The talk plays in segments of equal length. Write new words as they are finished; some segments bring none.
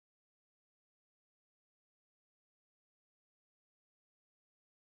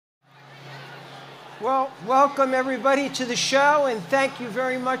Well, welcome everybody to the show, and thank you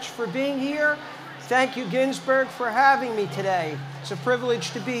very much for being here. Thank you, Ginsberg, for having me today. It's a privilege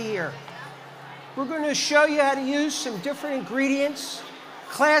to be here. We're going to show you how to use some different ingredients,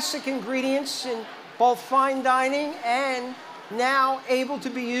 classic ingredients in both fine dining and now able to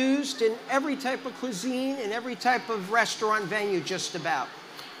be used in every type of cuisine and every type of restaurant venue, just about.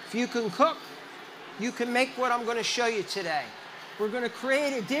 If you can cook, you can make what I'm going to show you today. We're going to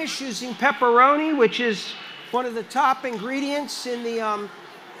create a dish using pepperoni, which is one of the top ingredients in the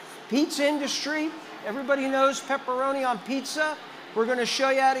pizza industry. Everybody knows pepperoni on pizza. We're going to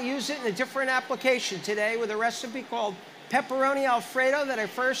show you how to use it in a different application today with a recipe called Pepperoni Alfredo that I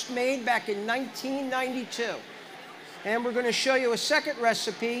first made back in 1992. And we're going to show you a second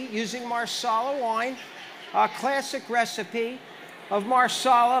recipe using Marsala wine, a classic recipe of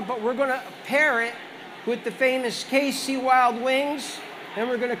Marsala, but we're going to pair it with the famous KC Wild Wings, and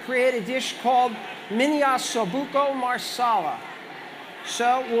we're going to create a dish called Mini Osso Buco Marsala.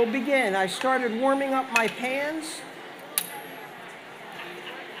 So we'll begin. I started warming up my pans.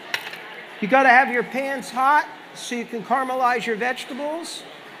 You got to have your pans hot so you can caramelize your vegetables.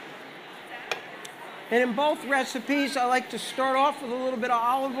 And in both recipes, I like to start off with a little bit of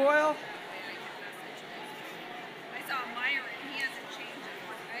olive oil.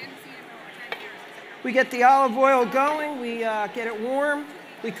 We get the olive oil going, we get it warm,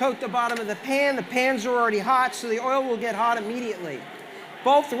 we coat the bottom of the pan. The pans are already hot, so the oil will get hot immediately.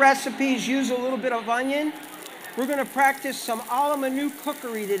 Both recipes use a little bit of onion. We're going to practice some a la menu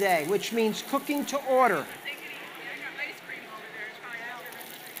cookery today, which means cooking to order.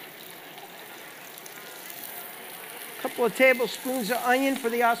 A couple of tablespoons of onion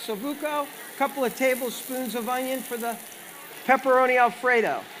for the osso buco, a couple of tablespoons of onion for the pepperoni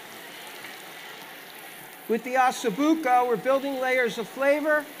Alfredo. With the osso buco, we're building layers of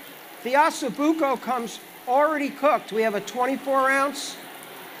flavor. The osso buco comes already cooked. We have a 24-ounce,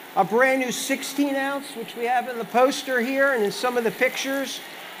 a brand new 16-ounce, which we have in the poster here and in some of the pictures.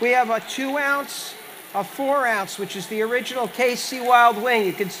 We have a 2-ounce, a 4-ounce, which is the original KC Wild Wing.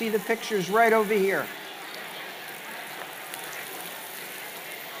 You can see the pictures right over here.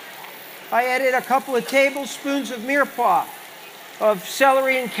 I added a couple of tablespoons of mirepoix, of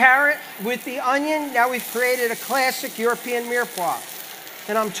celery and carrot with the onion. Now we've created a classic European mirepoix.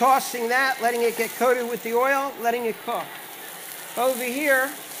 And I'm tossing that, letting it get coated with the oil, letting it cook. Over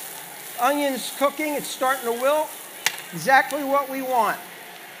here, onion's cooking, it's starting to wilt. Exactly what we want.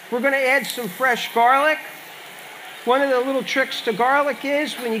 We're going to add some fresh garlic. One of the little tricks to garlic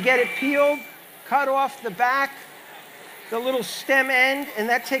is when you get it peeled, cut off the back, the little stem end, and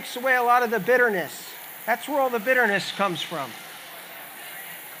that takes away a lot of the bitterness. That's where all the bitterness comes from.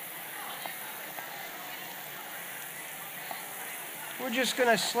 We're just going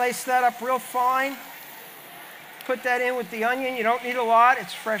to slice that up real fine. Put that in with the onion. You don't need a lot.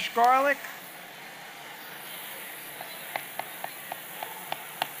 It's fresh garlic.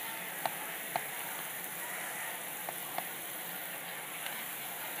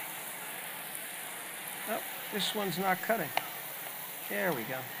 Oh, this one's not cutting. There we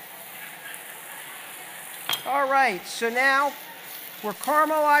go. All right, so now we're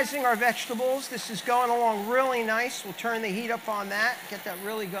caramelizing our vegetables. This is going along really nice. We'll turn the heat up on that, get that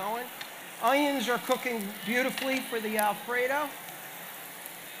really going. Onions are cooking beautifully for the Alfredo.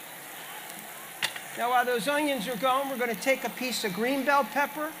 Now while those onions are going, we're going to take a piece of green bell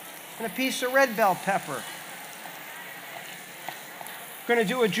pepper and a piece of red bell pepper. We're going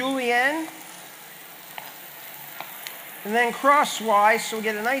to do a julienne and then crosswise so we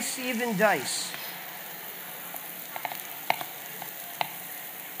get a nice even dice.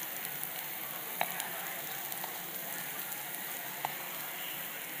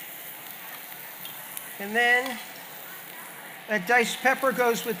 And then that diced pepper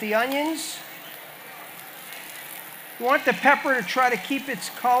goes with the onions. We want the pepper to try to keep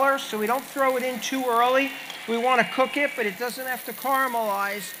its color, so we don't throw it in too early. We want to cook it, but it doesn't have to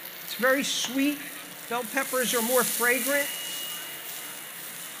caramelize. It's very sweet. Bell peppers are more fragrant,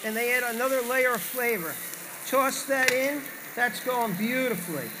 and they add another layer of flavor. Toss that in. That's going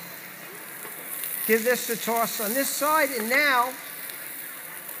beautifully. Give this a toss on this side, and now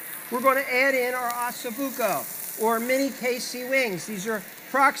we're going to add in our osso buco, or mini KC wings. These are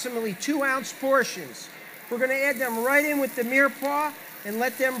approximately 2-ounce portions. We're going to add them right in with the mirepoix and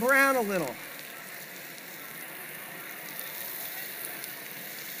let them brown a little.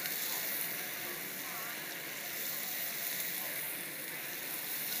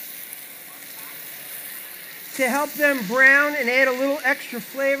 To help them brown and add a little extra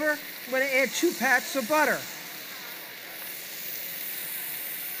flavor, I'm going to add 2 pats of butter.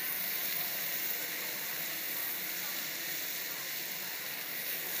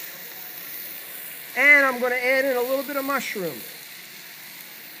 And I'm going to add in a little bit of mushroom.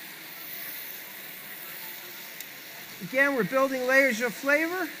 Again, we're building layers of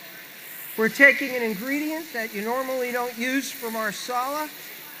flavor. We're taking an ingredient that you normally don't use for marsala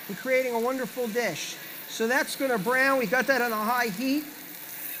and creating a wonderful dish. So that's going to brown. We got that on a high heat.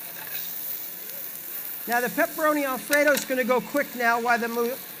 Now the pepperoni Alfredo is going to go quick now while the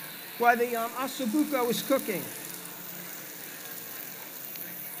osso buco is cooking.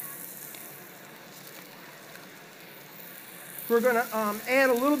 We're going to add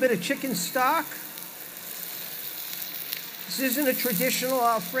a little bit of chicken stock. This isn't a traditional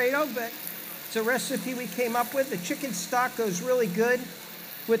Alfredo, but it's a recipe we came up with. The chicken stock goes really good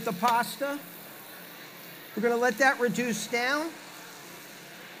with the pasta. We're going to let that reduce down.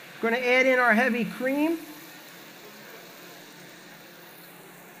 We're going to add in our heavy cream.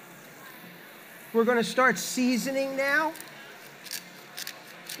 We're going to start seasoning now.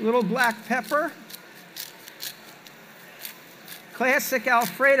 A little black pepper. Classic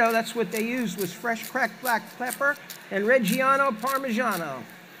Alfredo, that's what they used, was fresh cracked black pepper and Reggiano Parmigiano.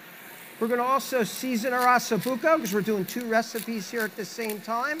 We're going to also season our osso buco because we're doing 2 recipes here at the same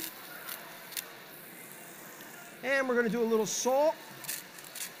time. And we're going to do a little salt.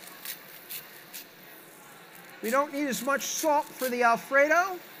 We don't need as much salt for the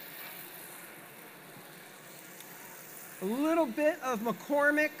Alfredo. A little bit of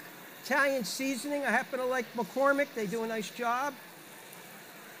McCormick Italian seasoning. I happen to like McCormick. They do a nice job.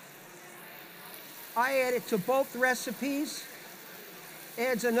 I add it to both recipes.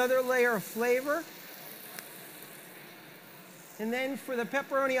 Adds another layer of flavor. And then for the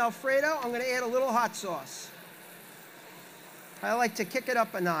pepperoni Alfredo, I'm going to add a little hot sauce. I like to kick it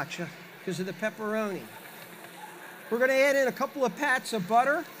up a notch because of the pepperoni. We're going to add in a couple of pats of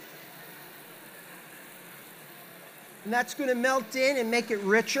butter. And that's going to melt in and make it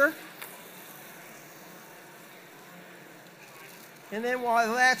richer. And then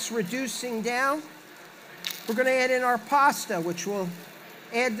while that's reducing down, we're going to add in our pasta, which will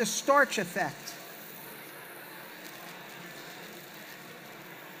add the starch effect.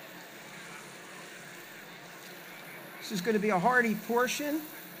 This is going to be a hearty portion.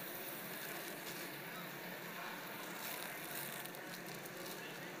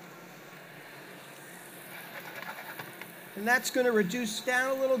 And that's going to reduce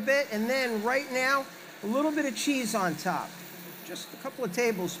down a little bit. And then right now, a little bit of cheese on top. Just a couple of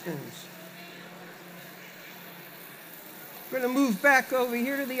tablespoons. We're going to move back over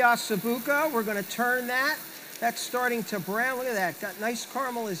here to the osso buco. We're going to turn that. That's starting to brown. Look at that. Got nice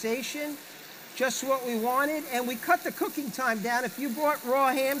caramelization. Just what we wanted. And we cut the cooking time down. If you bought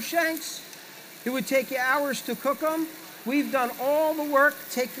raw ham shanks, it would take you hours to cook them. We've done all the work,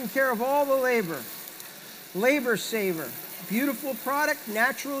 taking care of all the labor. Labor saver. Beautiful product,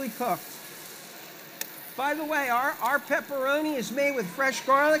 naturally cooked. By the way, our pepperoni is made with fresh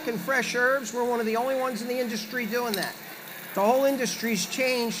garlic and fresh herbs. We're one of the only ones in the industry doing that. The whole industry's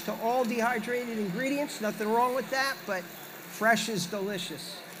changed to all dehydrated ingredients. Nothing wrong with that, but fresh is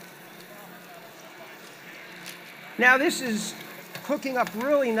delicious. Now this is cooking up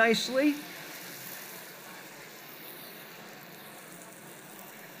really nicely.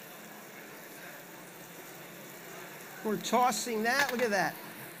 We're tossing that. Look at that.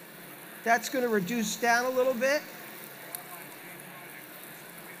 That's going to reduce down a little bit.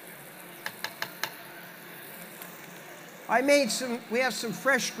 We have some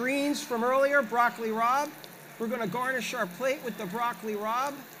fresh greens from earlier, broccoli rabe. We're going to garnish our plate with the broccoli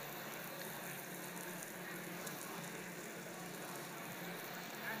rabe.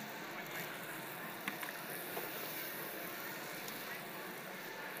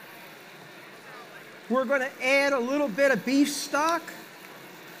 We're going to add a little bit of beef stock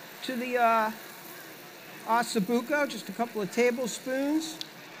to the osso buco, just a couple of tablespoons.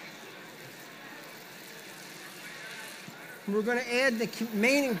 We're going to add the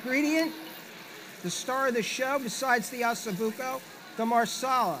main ingredient, the star of the show, besides the osso buco, the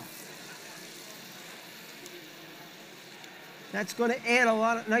marsala. That's going to add a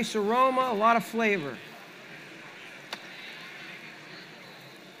lot of nice aroma, a lot of flavor.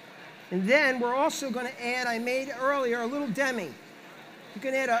 And then we're also going to add, I made earlier, a little demi. You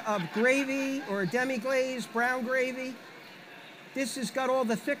can add a gravy or a demi-glaze, brown gravy. This has got all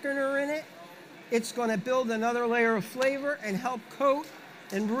the thickener in it. It's going to build another layer of flavor and help coat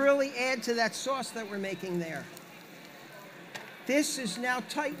and really add to that sauce that we're making there. This is now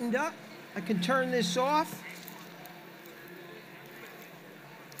tightened up. I can turn this off.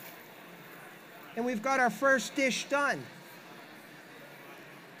 And we've got our first dish done.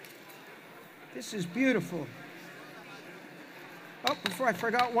 This is beautiful. Oh, before I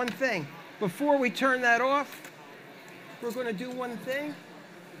forgot one thing. Before we turn that off, we're going to do one thing.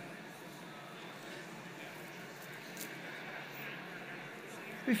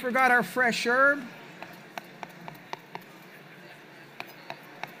 We forgot our fresh herb.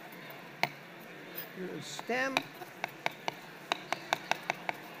 Here's the stem.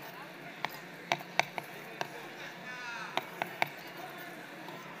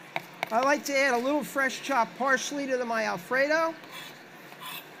 I like to add a little fresh chopped parsley to my Alfredo.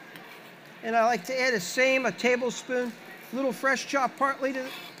 And I like to add a tablespoon, little fresh chopped parsley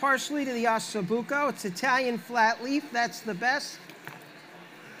to the Osso Buco. It's Italian flat leaf, that's the best.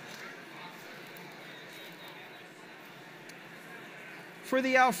 For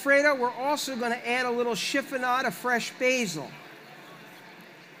the Alfredo, we're also going to add a little chiffonade of fresh basil.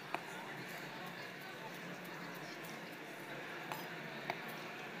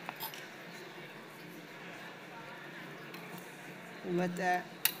 We'll let that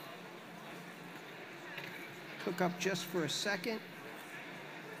cook up just for a second.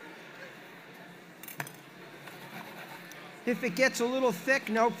 If it gets a little thick,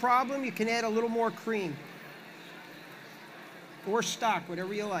 no problem. You can add a little more cream or stock,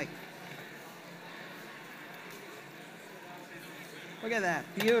 whatever you like. Look at that,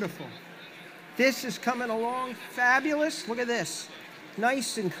 beautiful. This is coming along fabulous. Look at this,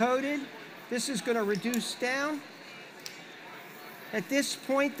 nice and coated. This is going to reduce down. At this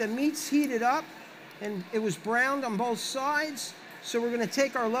point, the meat's heated up and it was browned on both sides. So we're going to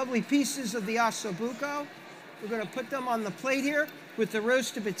take our lovely pieces of the Osso Buco. We're going to put them on the plate here with the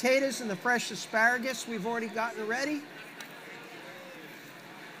roasted potatoes and the fresh asparagus we've already gotten ready.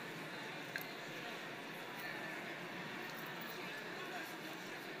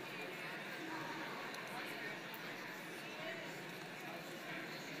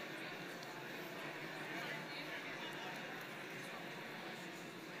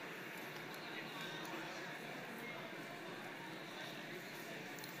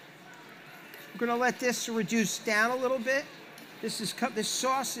 We're going to let this reduce down a little bit. This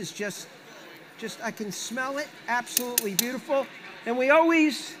sauce is just I can smell it, absolutely beautiful. And we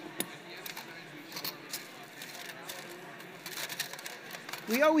always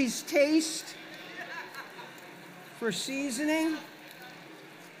taste for seasoning.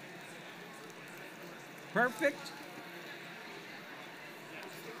 Perfect.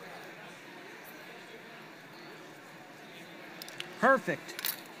 Perfect.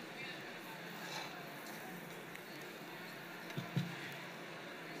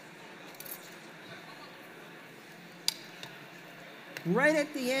 Right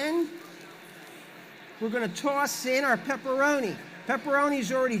at the end, we're going to toss in our pepperoni.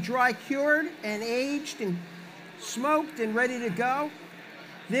 Pepperoni's already dry cured and aged and smoked and ready to go.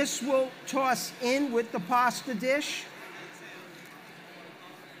 This will toss in with the pasta dish.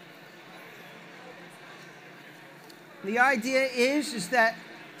 The idea is that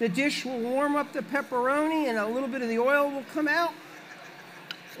the dish will warm up the pepperoni and a little bit of the oil will come out.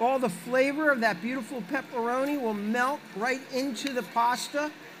 All the flavor of that beautiful pepperoni will melt right into the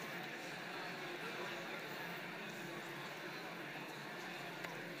pasta.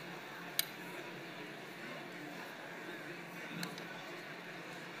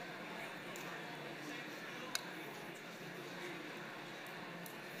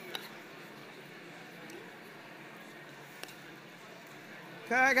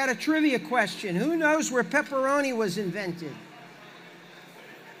 Okay, I got a trivia question. Who knows where pepperoni was invented?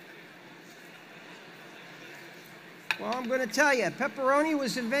 Well, I'm going to tell you, pepperoni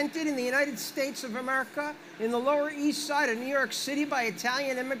was invented in the United States of America in the Lower East Side of New York City by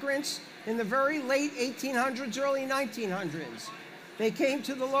Italian immigrants in the very late 1800s, early 1900s. They came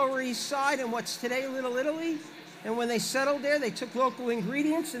to the Lower East Side in what's today Little Italy, and when they settled there, they took local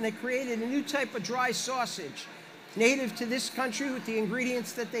ingredients and they created a new type of dry sausage, native to this country with the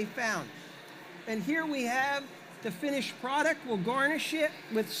ingredients that they found. And here we have the finished product. We'll garnish it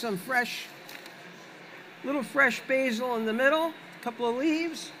with some little fresh basil in the middle, a couple of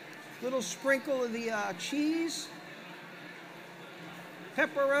leaves, little sprinkle of the cheese,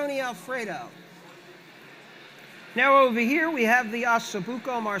 pepperoni Alfredo. Now over here we have the Osso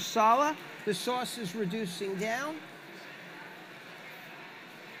Buco Marsala. The sauce is reducing down.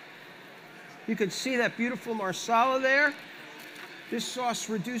 You can see that beautiful Marsala there. This sauce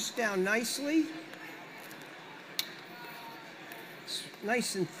reduced down nicely. It's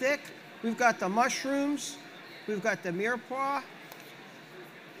nice and thick. We've got the mushrooms. We've got the mirepoix.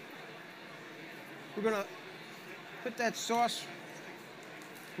 We're going to put that sauce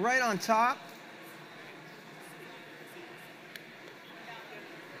right on top.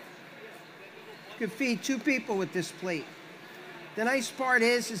 You could feed 2 people with this plate. The nice part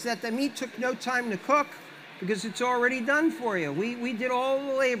is that the meat took no time to cook because it's already done for you. We did all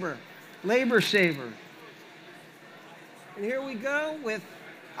the labor. Labor saver. And here we go with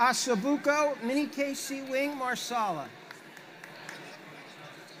Osso Buco Mini KC Wing Marsala.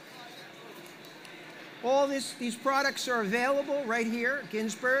 All these products are available right here at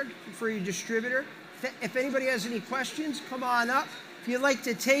Ginsberg for your distributor. If anybody has any questions, come on up. If you'd like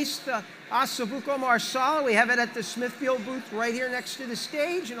to taste the Osso Buco Marsala, we have it at the Smithfield booth right here next to the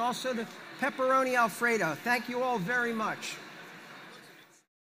stage, and also the Pepperoni Alfredo. Thank you all very much.